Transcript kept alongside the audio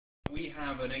we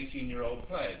have an 18-year-old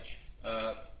pledge.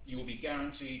 You will be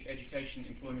guaranteed education,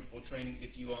 employment or training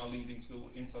if you are leaving school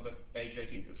in Southwark, age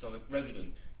 18, a Southwark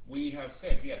resident. We have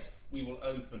said, yes, we will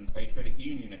open a credit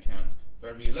union account for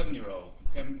every 11-year-old.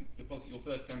 Deposit your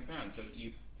first £10 so that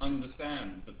you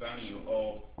understand the value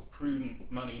of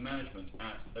prudent money management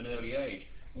at an early age.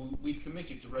 We've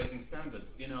committed to raising standards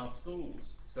in our schools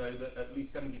so that at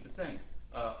least 70%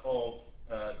 of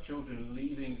children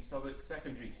leaving Southwark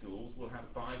secondary schools will have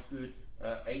 5 good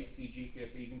HC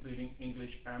GCSEs, including English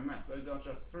and Maths. Those are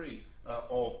just 3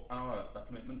 of our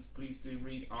commitments. Please do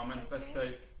read our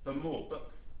manifesto for more. But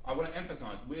I want to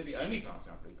emphasise, we're the only party,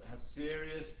 I believe, that has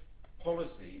serious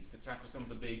policies to tackle some of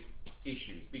the big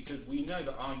issues, because we know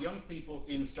that our young people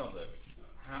in Southwark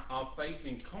are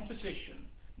facing competition,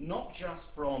 not just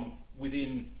from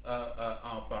within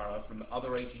our borough, from other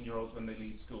 18-year-olds when they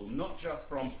leave school, not just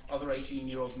from other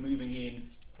 18-year-olds moving in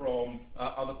from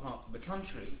other parts of the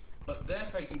country, but they're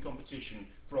facing competition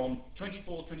from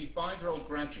 24, 25-year-old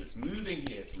graduates moving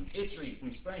here from Italy,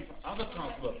 from Spain, from other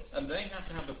parts of the world, and they have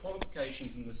to have the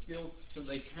qualifications and the skills so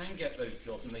they can get those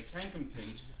jobs and they can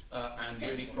compete and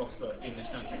really prosper in this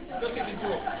country. Look, it's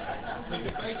important. We're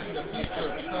debating the future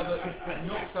of Southwark,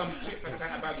 not some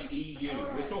chit-chat about the EU.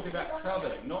 We're talking about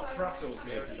Southwark, not Brussels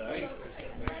here today.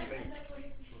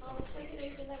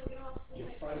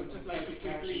 I would just like to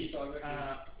quickly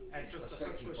address the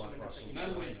first question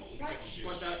and the second.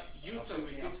 For the youth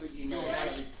services, you're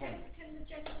right.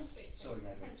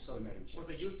 For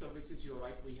the youth services, you're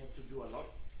right, we have to do a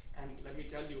lot. And let me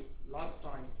tell you, last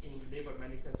time in Labour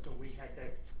manifesto, we had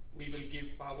that we will give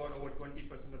power over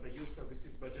 20% of the youth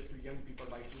services budget to young people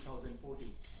by 2014.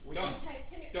 Done.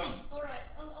 Done. All right.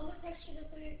 On the question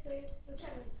of the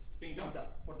tenants.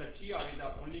 For the TRA, the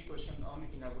only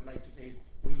thing I would like to say is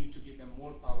we need to give them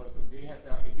more power so they have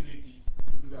the ability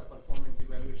to do the performance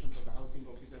evaluation for the housing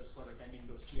officers for attending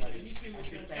those TRAs. At this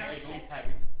time they don't have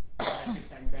it. At this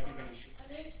time that is an issue.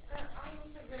 I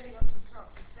also really want to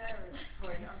talk to Sarah's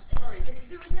point, I'm sorry, because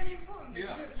it was really important.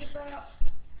 Yeah. It was about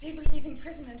people leaving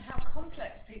prison and how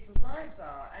complex people's lives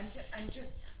are, and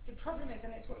just the problem is,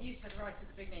 and it's what you said right at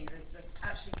the beginning, is that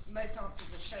actually most answers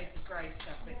are shades of grey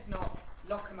stuff. It's not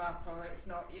lock them up or it's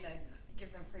not, give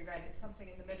them free rein. It's something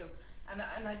in the middle. And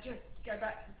I just go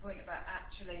back to the point about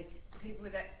actually the people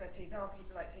with expertise are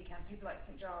people like PCAM, people like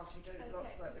St Giles who do lots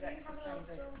of work with expertise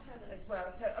as well.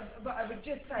 So, but I would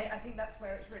just say I think that's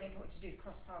where it's really important to do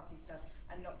cross-party stuff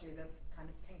and not do the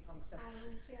kind of ping-pong stuff.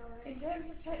 In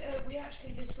terms of we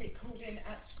actually this week called in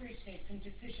at scrutiny some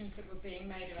decisions that were being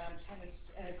made around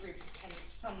group of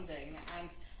tenants funding, and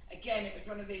again it was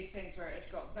one of these things where it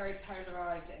got very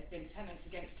polarised. It had been tenants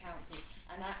against council,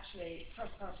 and actually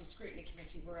cross-party scrutiny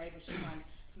committee were able to try and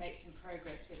make some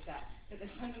progress with that. But the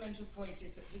fundamental point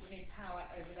is that people need power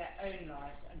over their own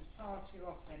lives, and far too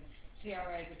often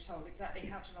TRAs are told exactly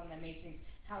how to run their meetings,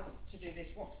 how to do this,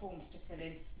 what forms to fill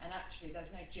in, and actually there's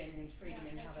no genuine freedom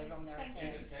in how they run their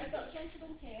affairs. I've got a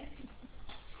gentleman here.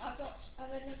 I've got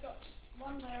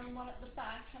one there and one at the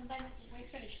back, and then we're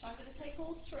finished. So I'm going to take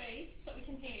all 3 so we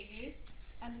can hear you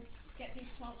and get these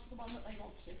to answer the one that they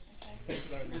want to. Okay. Thank you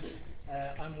very much.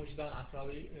 I'm Mujdan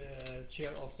Afrawi,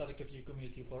 chair of Southwark Cathedral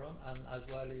Community Forum, and as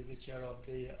well as the chair of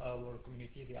our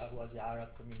community, the Ahwazi Arab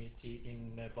community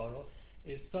in Borough.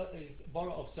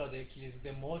 Borough of Southwark is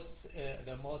the most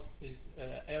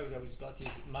area which got is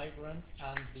migrant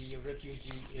and the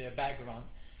refugee background.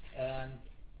 And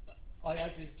I,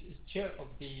 as the chair of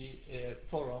the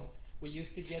forum, we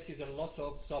used to get a lot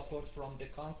of support from the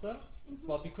council,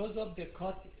 but because of the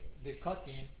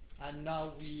cutting, and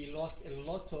now we lost a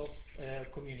lot of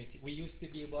community. We used to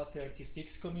be about 36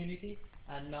 community,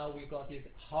 and now we got is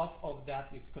half of that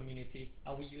is community,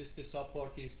 and we used to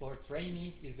support is for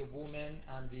training is the women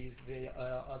and the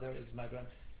other is migrant.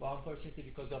 But unfortunately,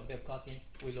 because of the cutting,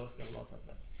 we lost a lot of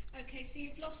them. Okay, so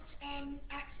you've lost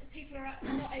people are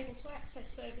not able to access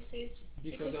services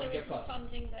because there isn't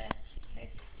funding there. Okay.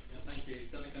 Yeah, thank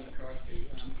you. Donnachadh McCarthy.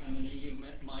 I'm an EU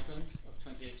migrant of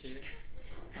 28 years.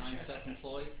 I'm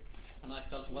self-employed, and I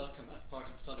felt welcome as part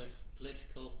of Southwark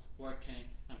political, working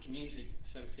and community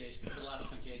association for the last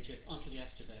 28 years, until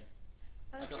yesterday.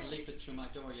 I got a leaflet through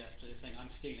my door yesterday saying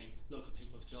I'm stealing local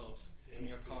people's jobs from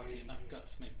your party, and that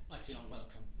guts me. I feel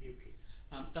unwelcome.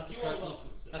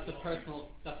 That's a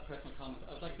personal comment.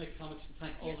 I would like to make a comment to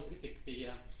thank all of the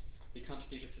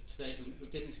contributors today who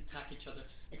didn't attack each other,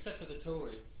 except for the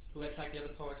Tory, who attacked the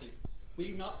other parties.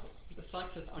 The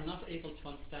cyclists are not able to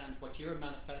understand what your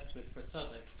manifesto is for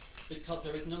Southwark, because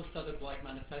there is no Southwark-wide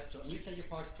manifesto. And you say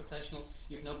your party's professional,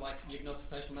 you've no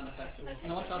professional manifesto. And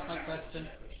I want to ask my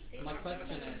question. My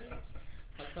question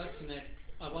is,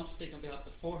 I want to speak on behalf of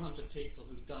the 400 people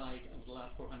who died over the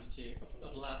last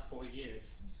 4 years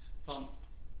from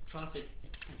traffic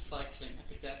and cycling and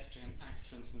pedestrian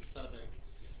accidents in Southwark.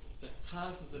 The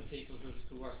thousands of people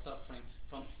who are suffering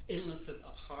from illnesses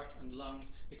of heart and lungs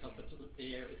because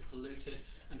the air is polluted,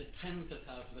 and the tens of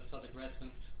thousands of Southwark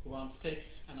residents who are unfit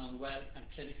and unwell and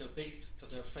clinically obese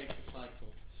because they're afraid to cycle.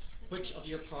 Which of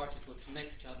your parties will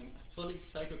commit to having a fully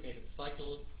segregated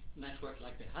cycle network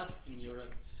like they have in Europe,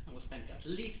 and will spend at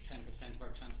least 10% of our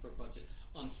transport budget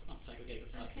on segregated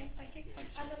cycling? Okay, thank you.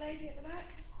 Thank you. And the lady at the back?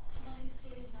 My name is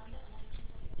Tooley, and I'm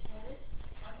the chair.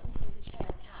 I'm also the chair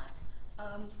of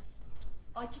CAD.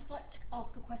 I'd just like to ask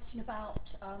a question about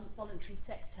voluntary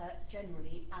sector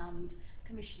generally and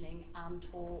commissioning and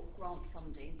or grant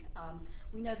funding.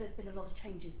 We know there's been a lot of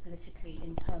changes politically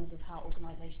in terms of how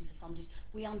organisations are funded.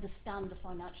 We understand the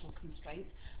financial constraints,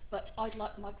 but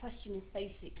my question is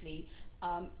basically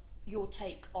your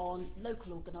take on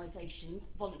local organisations,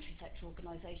 voluntary sector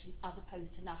organisations, as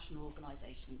opposed to national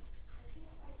organisations.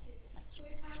 So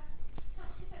we've had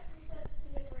taxi sector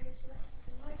deliveries for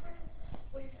migrants.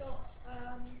 We've got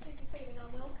people feeling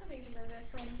unwelcome even though they're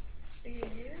from the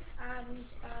EU, and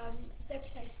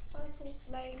dedicated cycle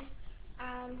lanes,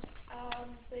 and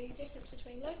the difference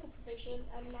between local provision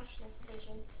and national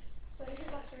provision. So who'd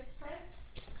like to express?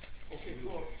 Okay,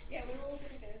 Yeah, we're all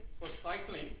going to go. for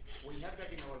cycling, we have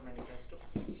that in our manifesto.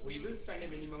 We will spend a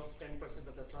minimum of 10%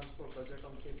 of the transport budget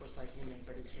on safer cycling and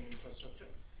pedestrian infrastructure.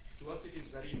 To us, it is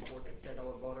very important that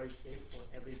our border is safe for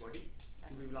everybody,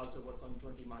 and we will also work on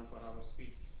 20 miles per hour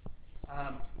speed.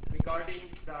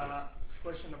 Regarding the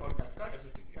question about the cuts,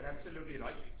 you're absolutely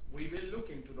right. We will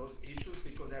look into those issues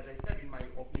because, as I said in my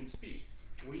opening speech,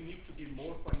 we need to give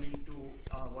more funding to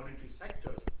voluntary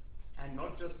sectors and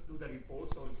not just do the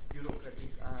reports or bureaucratic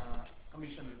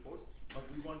commission reports, but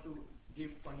we want to give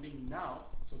funding now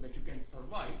so that you can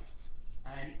survive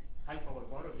and help our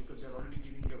border, because they're already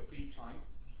giving you free time,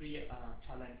 free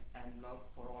talent and love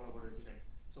for all our residents.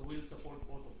 So we'll support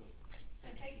both of those.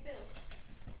 Okay, Bill.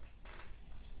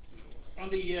 On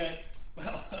the,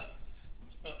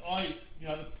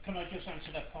 can I just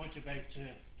answer that point about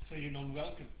feeling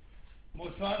unwelcome?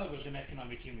 My father was an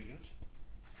economic immigrant.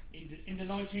 In the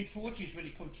 1940s,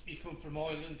 when he come from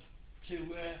Ireland to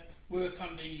work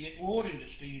on the ore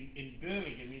industry in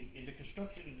Birmingham, in the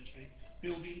construction industry,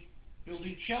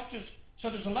 building shelters. So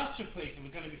there's lots of people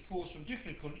who are going to be forced from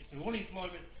different countries through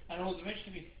unemployment and all the rest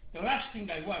of it. The last thing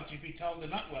they want is to be told they're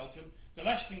not welcome. The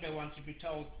last thing they want is to be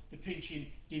told they're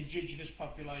pinching the indigenous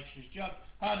population's job.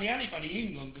 Hardly anybody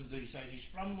in London these days is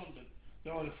from London.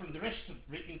 They're either from the rest of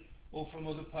Britain or from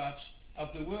other parts of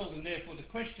the world, and therefore the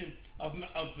question of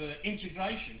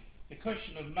integration, the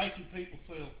question of making people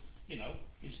feel,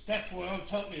 that's why I'm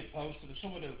totally opposed to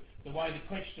some of the way the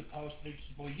questions are posed, for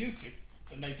instance, by UKIP,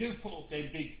 when they do put up their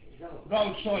big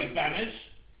roadside banners,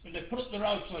 when they put up the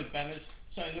roadside banners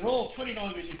saying that all 29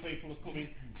 million people are coming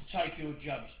to take your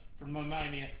jobs from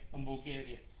Romania and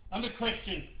Bulgaria. On the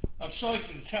question of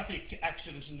cycling, traffic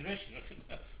accidents and the rest of it,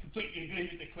 I completely agree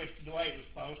with the question, the way it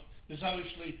was posed. There's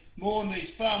obviously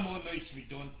far more needs to be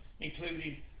done,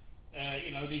 including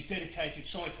these dedicated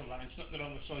cycle lanes. Not that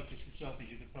I'm a cyclist myself, as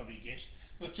you could probably guess,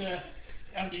 but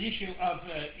and the issue of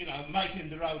making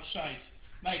the road safe,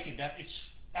 making that it's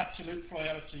absolute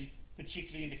priority,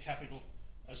 particularly in the capital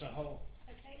as a whole.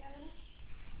 Okay,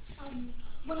 Eleanor.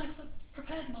 When I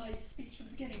prepared my speech at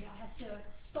the beginning, I had to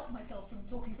stop myself from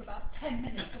talking for about 10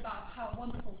 minutes about how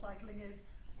wonderful cycling is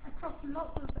across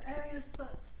lots of areas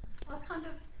that are kind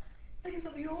of things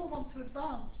that we all want to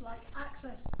advance, like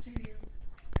access to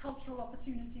cultural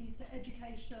opportunities, to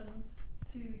education,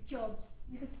 to jobs.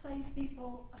 You could save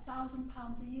people £1,000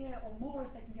 a year or more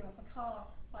if they can give up a car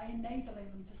by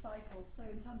enabling them to cycle. So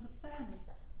in terms of fairness,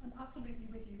 I'm absolutely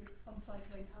with you on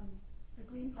cycling, and the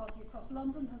Green Party across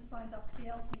London has signed up to the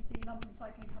LCC London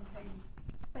Cycling Campaign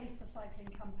Space for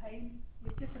Cycling campaign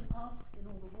with different asks in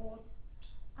all the wards.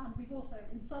 And we've also,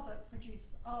 in Southwark, produced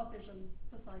our vision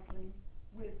for cycling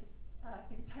with, I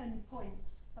think, 10 points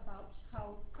about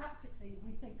how practically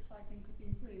we think cycling could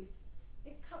be improved.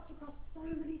 It cuts across so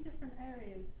many different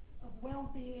areas of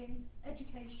well-being,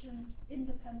 education,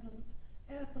 independence,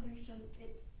 air pollution.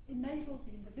 It enables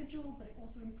the individual, but it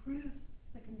also improves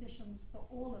the conditions for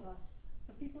all of us.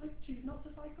 For people who choose not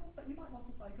to cycle, but you might want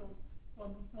to cycle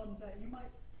one day. You might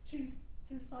choose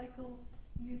to cycle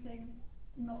using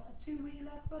not a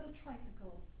two-wheeler, but a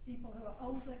tricycle. People who are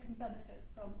older can benefit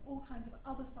from all kinds of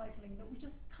other cycling that we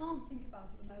just can't think about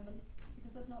at the moment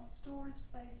because there's not storage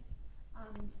space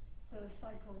and the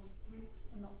cycle routes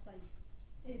are not safe.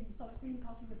 In Southwark Green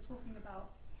Party, we're talking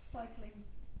about cycling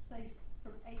safe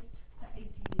from 8 to 80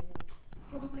 years.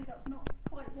 probably that's not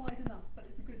quite wide enough, but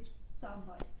it's a good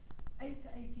soundbite. 8 to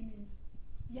 80 means,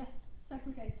 yes,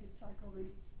 segregated cycle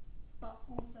routes, but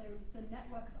also the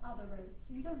network of other roads.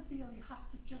 So you don't feel you have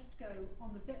to just go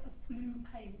on the bit of blue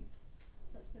paint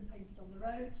that's been painted on the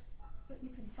road, but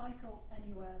you can cycle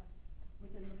anywhere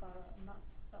within the borough, and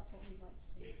that's what we'd like to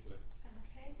see.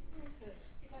 Okay, very good.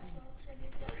 Would you like to answer any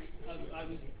of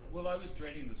those? I was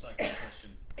dreading the cycling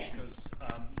question because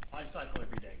I cycle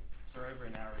every day for over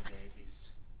an hour a day at least.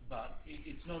 But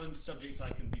it's not a subject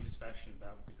I can be dispassionate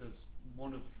about because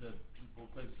one of the people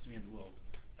closest to me in the world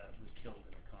was killed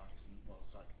in a car accident while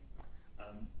cycling.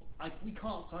 We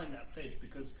can't sign that pledge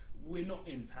because we're not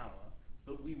in power,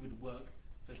 but we would work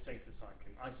for safer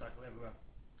cycling. I cycle everywhere.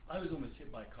 I was almost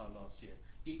hit by a car last year.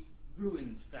 It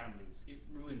ruins families. It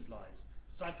ruins lives.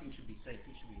 Cycling should be safe.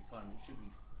 It should be fun. It should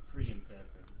be free and fair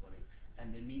for everybody.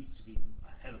 And there needs to be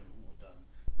a hell of a lot more done.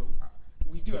 But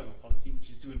we do have a policy which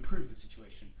is to improve the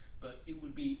situation. But it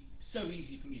would be so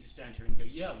easy for me to stand here and go,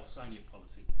 yeah, we'll sign your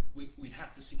policy. We'd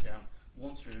have to sit down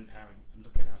once we're in power and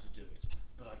look at how to do it.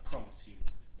 But I promise you,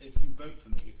 if you vote for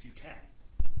me, if you can,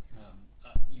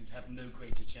 you'd have no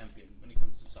greater champion when it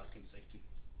comes to cycling safety.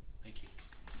 Thank you.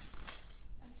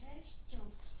 Okay, John.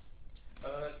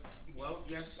 Well,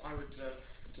 yes, I would,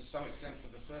 to some extent,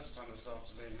 for the first time this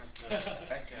afternoon, have to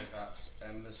echo that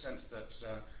in the sense that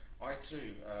I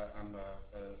too am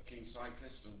a keen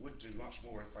cyclist and would do much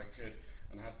more if I could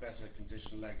and had better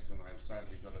conditioned legs than I've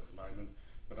sadly got at the moment.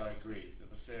 But I agree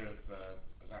that the fear of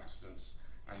accidents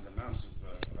and the amount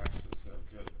of accidents that have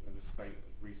occurred in the space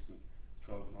of recent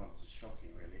 12 months is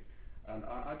shocking, really. And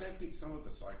I don't think some of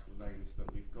the cycle lanes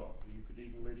that we've got, you could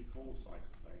even really call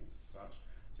cycle lanes as such.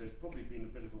 So it's probably been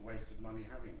a bit of a waste of money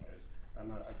having those.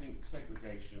 And I think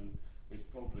segregation is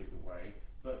probably the way.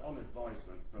 But on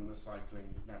advisement from the cycling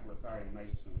network, Barry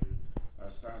Mason, who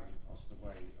sadly passed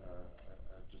away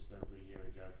just over a year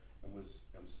ago and was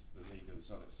the leader in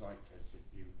Southwark Cyclists, if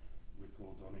you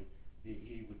recall, Donnie,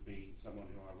 he would be someone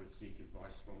who I would seek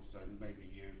advice from. So maybe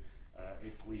you,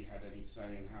 if we had any say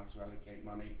in how to allocate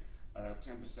money, 10%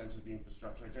 of the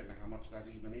infrastructure, I don't know how much that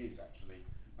even is actually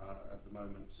at the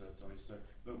moment, Donnie. So,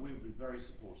 but we would be very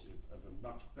supportive of a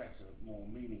much better, more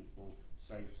meaningful,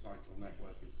 safe cycle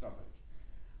network in Southwark.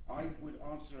 I would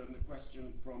answer the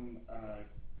question from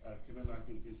Camilla, I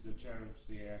think is the chair of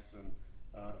CAS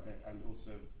and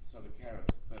also Southwark Carers,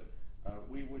 but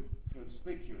we would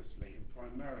conspicuously and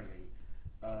primarily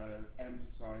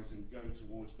emphasise and go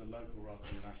towards the local rather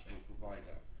than national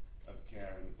provider of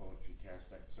care in the voluntary care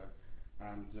sector,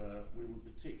 and we were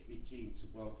particularly keen to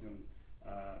welcome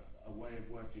a way of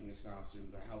working this out in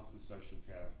the health and social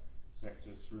care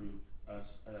sector through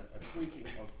a tweaking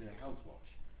of the Health Watch,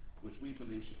 which we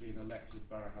believe should be an elected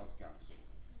borough health council.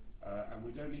 And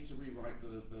we don't need to rewrite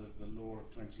the law of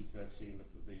 2013 of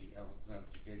the Health and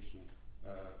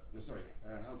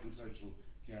Social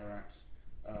Care Act.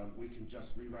 We can just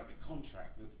rewrite the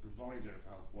contract that the provider of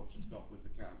Health Watch has got with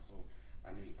the council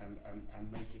and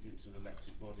make it into an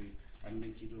elected body and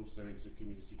link it also into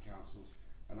community councils.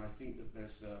 And I think that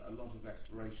there's a lot of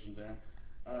exploration there.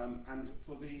 And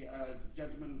for the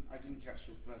gentleman, I didn't catch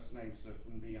your first name, so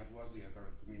from the Adwazia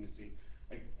Borough community,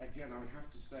 again, I would have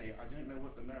to say, I don't know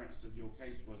what the merits of your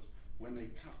case was when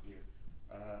they cut you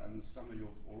and some of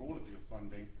your, or all of your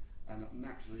funding, and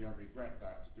naturally I regret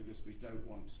that because we don't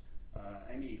want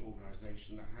any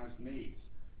organisation that has needs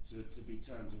to be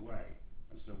turned away.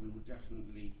 And so we will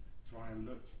definitely try and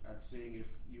look at seeing if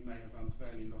you may have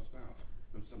unfairly lost out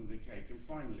on some of the cake. And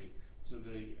finally, to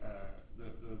the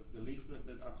leaflet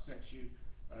that upsets you,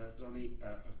 Donnie,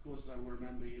 of course I will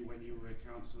remember you when you were a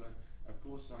councillor. Of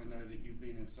course I know that you've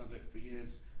been in Southwark for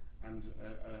years and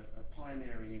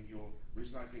pioneering in your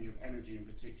recycling of energy in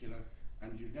particular,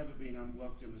 and you've never been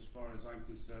unwelcome as far as I'm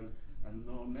concerned, and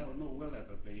nor will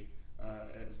ever be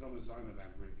as long as I'm a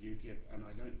member of UKIP, and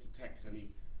I don't detect any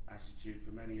attitude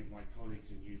from any of my colleagues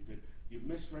in UKIP. You've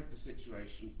misread the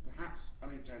situation, perhaps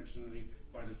unintentionally,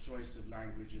 by the choice of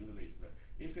language in the leaflet.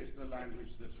 If it's the language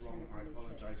that's wrong, I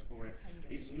apologise for it.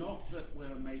 It's not that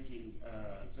we're making,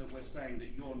 that we're saying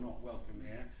that you're not welcome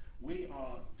here. We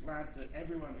are glad that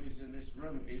everyone who's in this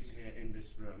room is here in this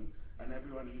room, and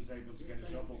everyone who's able to get a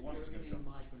job or wants to get a job.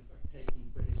 Migrants are taking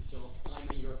British jobs. I'm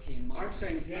a European migrant.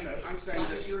 I'm saying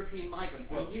I'm that a European migrant.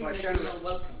 well, You make me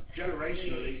unwelcome.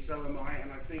 generationally, so am I,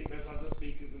 and I think there's other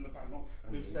speakers in the panel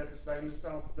who've said the same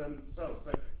themselves.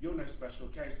 So you're no special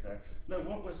case there. No,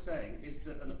 what we're saying is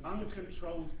that an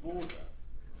uncontrolled border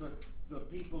for the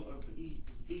people of the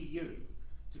EU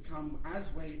to come as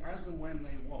and when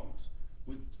they want,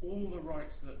 with all the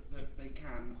rights that they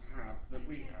can have, that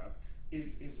we have,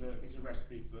 is a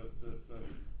recipe for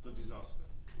disaster.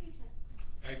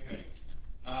 Okay.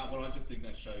 Well, I just think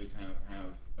that shows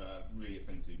how really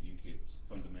offensive UKIP's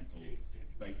fundamental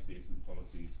bases and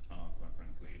policies are, quite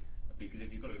frankly. Because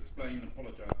if you've got to explain and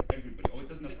apologise to everybody, oh, it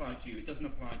doesn't apply to you, it doesn't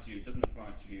apply to you, it doesn't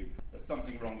apply to you, there's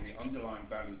something wrong with the underlying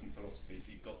values and philosophies,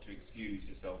 you've got to excuse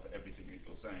yourself for everything that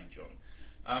you're saying, John.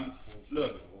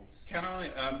 Look, can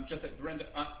I just at Brenda,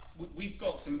 we've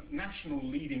got some national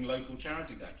leading local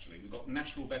charities actually. We've got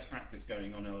national best practice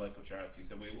going on in our local charities,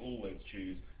 so we will always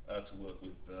choose to work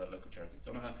with local charities.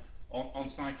 Donnachadh, on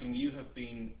cycling, you have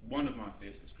been one of my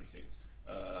fiercest critics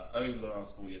over the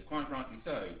last 4 years, quite rightly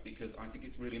so, because I think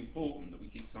it's really important that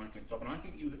we keep cycling stop. And I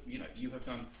think you have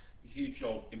done a huge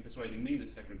job in persuading me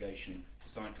that segregation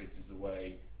for cyclists is the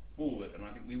way forward. And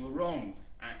I think we were wrong,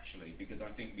 actually, because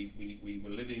I think we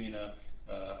were living in a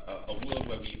world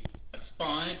where we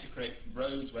aspired to create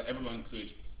roads where everyone could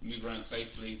move around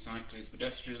safely, cyclists,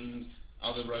 pedestrians,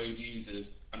 other road users,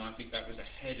 and I think that was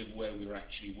ahead of where we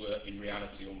actually were in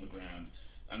reality on the ground.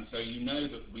 And so you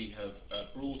know that we have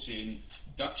brought in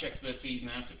Dutch expertise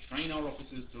now to train our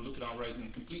officers to look at our roads in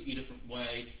a completely different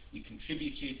way. We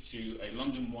contributed to a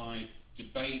London-wide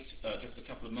debate just a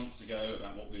couple of months ago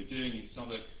about what we were doing in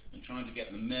Southwark and trying to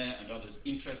get the Mayor and others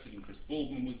interested. And Chris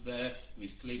Baldwin was there, who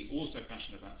is clearly also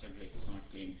passionate about segregated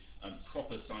cycling and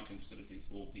proper cycling facilities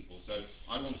for all people. So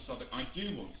I want Southwark, I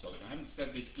do want Southwark, I haven't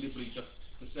said this glibly just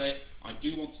to say it, I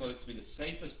do want Southwark to be the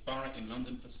safest borough in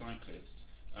London for cyclists.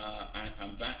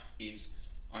 And that is,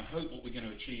 I hope, what we're going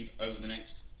to achieve over the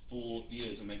next 4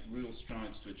 years and make real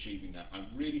strides to achieving that. I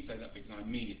really say that because I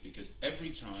mean it, because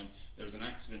every time there is an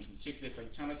accident, and particularly a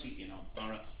fatality in our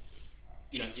borough,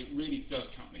 it really does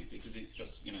cut me, because it's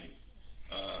just,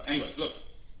 anyway, look,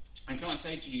 and can I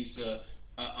say to you, sir,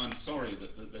 I'm sorry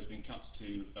that there's been cuts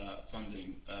to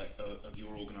funding of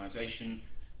your organisation.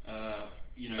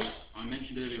 I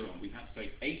mentioned earlier on, we've had to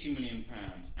take £80 million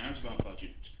out of our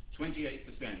budget. 28%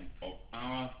 of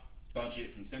our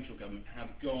budget from central government have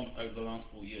gone over the last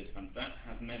 4 years, and that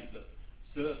has meant that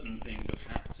certain things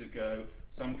have had to go,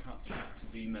 some cuts have had to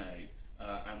be made,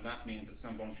 and that means that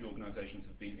some voluntary organisations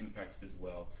have been impacted as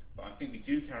well. But I think we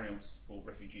do carry on to support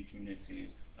refugee communities,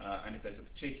 and if there's a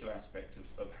particular aspect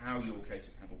of how your case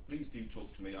is handled, please do talk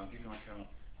to me. I'll give you my card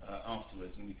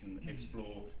afterwards, and we can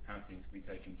explore how things can be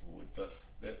taken forward. But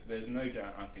there's no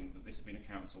doubt, I think, that this has been a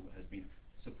council that has been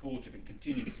supportive and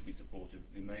continues to be supportive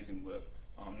of the amazing work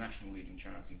our national leading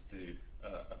charities do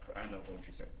and our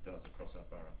voluntary sector does across our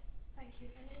borough. Thank you.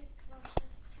 Thanks very much.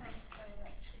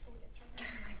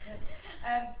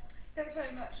 Thanks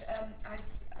very much.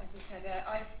 As I said,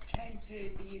 I came to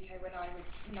the UK when I was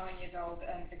 9 years old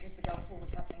because the Gulf War was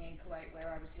happening in Kuwait,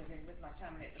 where I was living with my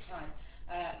family at the time.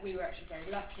 We were actually very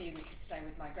lucky. We could stay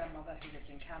with my grandmother, who lived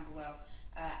in Camberwell,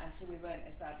 and so we weren't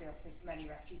as badly off as many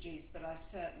refugees, but I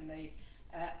certainly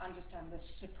understand the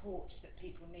support that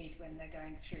people need when they're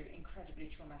going through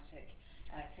incredibly traumatic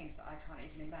things that I can't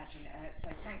even imagine.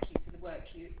 So thank you for the work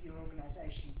your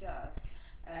organisation does.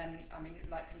 I mean,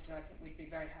 like Peter, I think we'd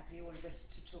be very happy, all of us,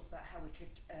 to talk about how we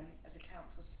could, as a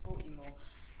council, support you more.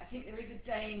 I think there is a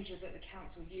danger that the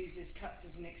council uses cuts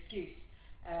as an excuse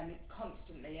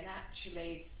constantly, and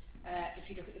actually, if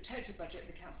you look at the total budget of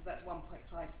the council, that's 1.5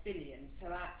 billion.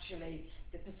 So actually,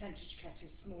 the percentage cut is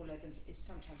smaller than is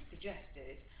sometimes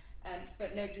suggested.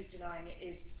 But nobody's denying it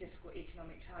is difficult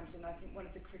economic times, and I think one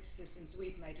of the criticisms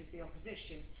we've made as the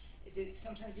opposition is it's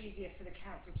sometimes easier for the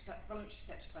council to cut voluntary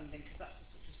sector funding, because that's a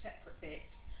sort of separate bit,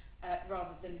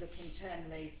 rather than look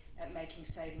internally at making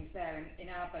savings there. And in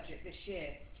our budget this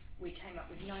year, we came up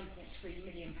with £9.3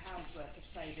 million worth of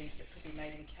savings that could be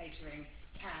made in catering,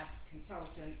 cabs,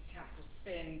 consultants, council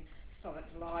spin, Southwark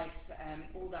Life,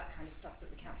 all that kind of stuff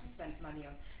that the council spends money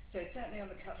on. So certainly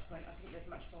on the cuts point, I think there's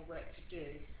much more work to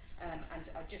do. And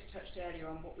I just touched earlier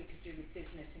on what we could do with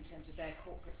business in terms of their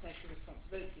corporate social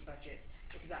responsibility budget,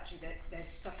 because actually there's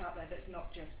stuff out there that's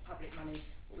not just public money,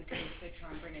 but we can also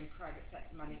try and bring in private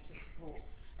sector money to support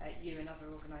you and other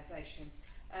organisations.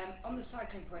 On the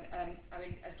cycling point, I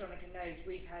mean, as Donnachadh knows,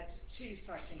 we've had 2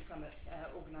 cycling summits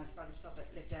organised by the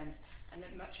Southwark Lib Dems, and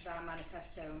that much of our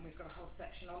manifesto, and we've got a whole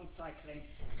section on cycling,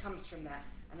 comes from that.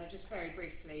 And I'll just very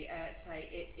briefly say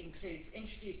it includes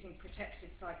introducing protected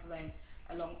cycle lanes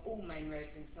along all main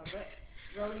roads in Southwark,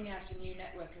 rolling out a new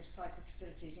network of cycle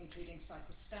facilities, including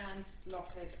cycle stands,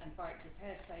 lockers and bike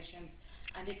repair stations,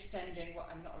 and extending what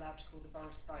I'm not allowed to call the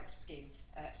Boris Bike Scheme,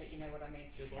 but you know what I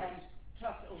mean.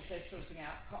 Plus also sorting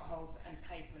out potholes and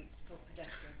pavements for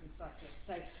pedestrians and cyclists.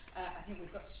 So I think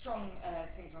we've got strong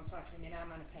things on cycling in our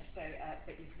manifesto,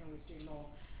 but you can always do more.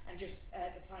 And just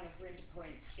the final Brenda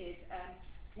point is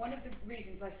one of the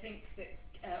reasons I think that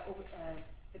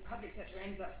the public sector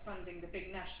ends up funding the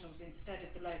big nationals instead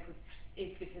of the locals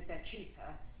is because they're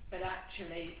cheaper, but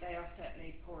actually they are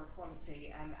certainly poorer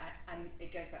quality, and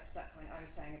it goes back to that point I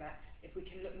was saying about if we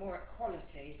can look more at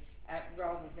quality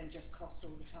rather than just cost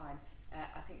all the time.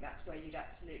 I think that's where you'd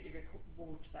absolutely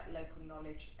reward that local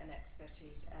knowledge and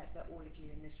expertise that all of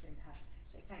you in this room have.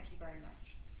 So thank you very much.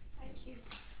 Thank you.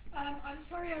 I'm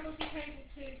sorry I wasn't able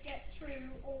to get through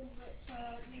all that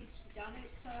needs to be done.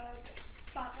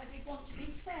 But I did want to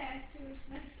be fair to as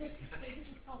many participants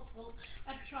as possible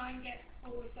and try and get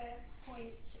all of their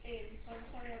points in. So I'm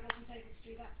sorry I wasn't able to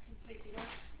do that completely well.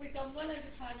 We've gone well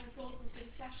over time and Gordon's been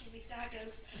slashing me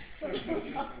daggers for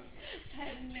the last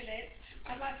 10 minutes.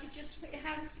 I'd like to just put your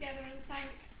hands together and thank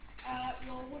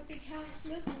your would-be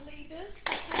councillors and leaders.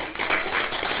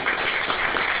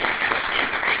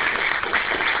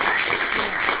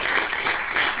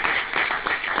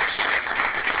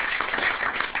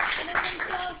 And in these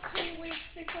last 2 weeks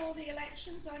before the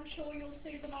elections, I'm sure you'll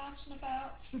see them out and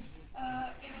about in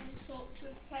all sorts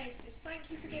of places. Thank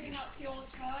you for giving up your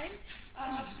time.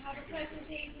 Have a pleasant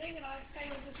evening, and I've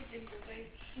failed as a dimbleby.